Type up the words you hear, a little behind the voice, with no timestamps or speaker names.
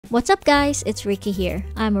What's up guys, it's Rikki here.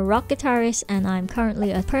 I'm a rock guitarist and I'm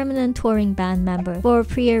currently a permanent touring band member for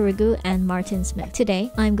Priya Ragu and Martin Smith.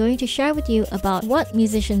 Today, I'm going to share with you about what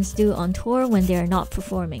musicians do on tour when they are not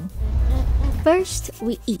performing. First,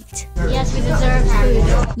 we eat. Yes, we deserve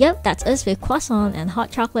food. Yep, that's us with croissant and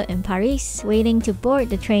hot chocolate in Paris, waiting to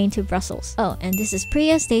board the train to Brussels. Oh, and this is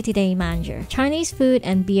Priya's day-to-day manager. Chinese food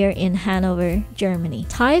and beer in Hanover, Germany.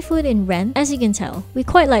 Thai food in Rennes, as you can tell. We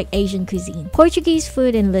quite like Asian cuisine. Portuguese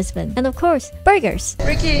food in Lisbon. And of course, burgers.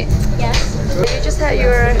 Rikki, Yes. you just had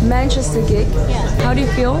your Manchester gig. Yes. How do you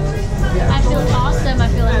feel? I feel awesome. I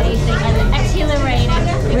feel amazing. I'm exhilarating.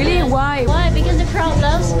 Really? Why? Why? Because the crowd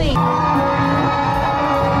loves me.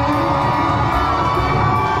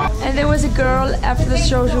 And there was a girl after the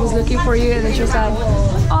show, she was looking for you and then she was like,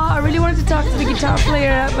 oh, I really wanted to talk to the guitar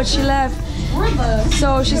player, but she left.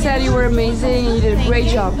 So she said you were amazing and you did a great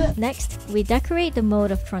job. Next, we decorate the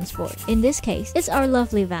mode of transport. In this case, it's our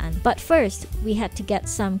lovely van. But first, we had to get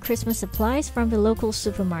some Christmas supplies from the local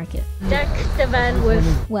supermarket. Deck the van with.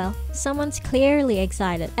 Well, someone's clearly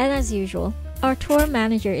excited. And as usual, our tour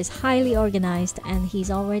manager is highly organized and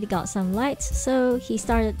he's already got some lights, so he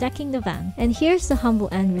started decking the van. And here's the humble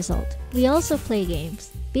end result. We also play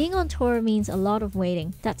games. Being on tour means a lot of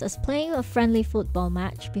waiting. That's us playing a friendly football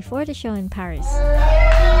match before the show in Paris.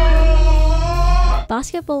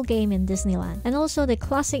 Basketball game in Disneyland, and also the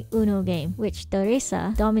classic Uno game, which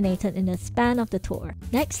Teresa dominated in the span of the tour.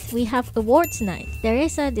 Next, we have awards night.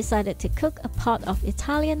 Teresa decided to cook a pot of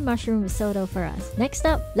Italian mushroom risotto for us. Next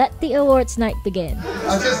up, let the awards night begin.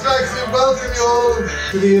 I'd just like to welcome you all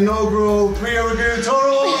to the inaugural Priya Ragu Tour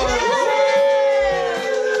Award.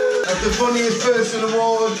 And the funniest person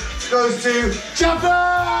award goes to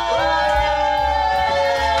Japan!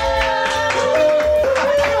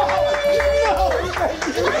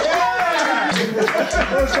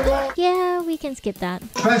 Yeah, we can skip that.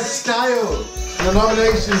 Best style. The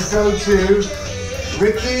nominations go to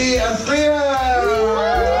Rikki and Priya.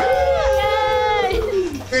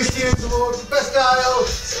 This year's award for best style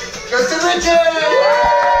goes to Rikki.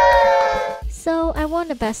 So I won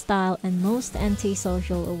the best style and most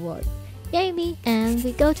anti-social award. Yay me! And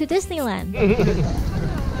we go to Disneyland.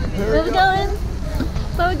 Where we going?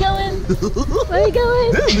 Where we going? Where we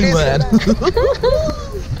going? Disneyland.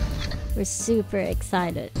 We're super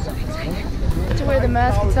excited. To wear the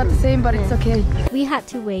mask, it's not the same, but it's okay. We had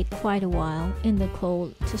to wait quite a while in the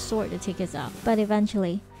cold to sort the tickets out, but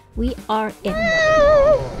eventually, we are in.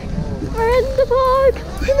 We're in the park.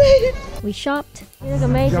 We made it. We shopped. You look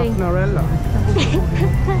amazing. Oh,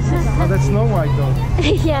 that's Snow White though.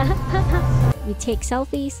 Yeah. We take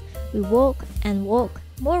selfies, we walk and walk,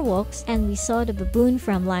 more walks, and we saw the baboon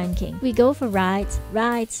from Lion King. We go for rides,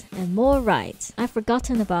 and more rides. I've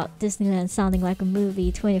forgotten about Disneyland sounding like a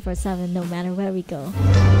movie 24/7 no matter where we go.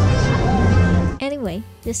 Anyway,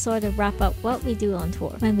 this sort of wrap up what we do on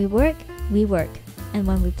tour. When we work, we work. And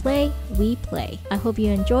when we play, we play. I hope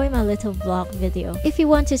you enjoy my little vlog video. If you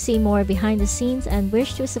want to see more behind the scenes and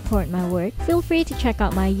wish to support my work, feel free to check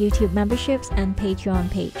out my YouTube memberships and Patreon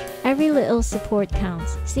page. Every little support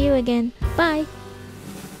counts. See you again. Bye!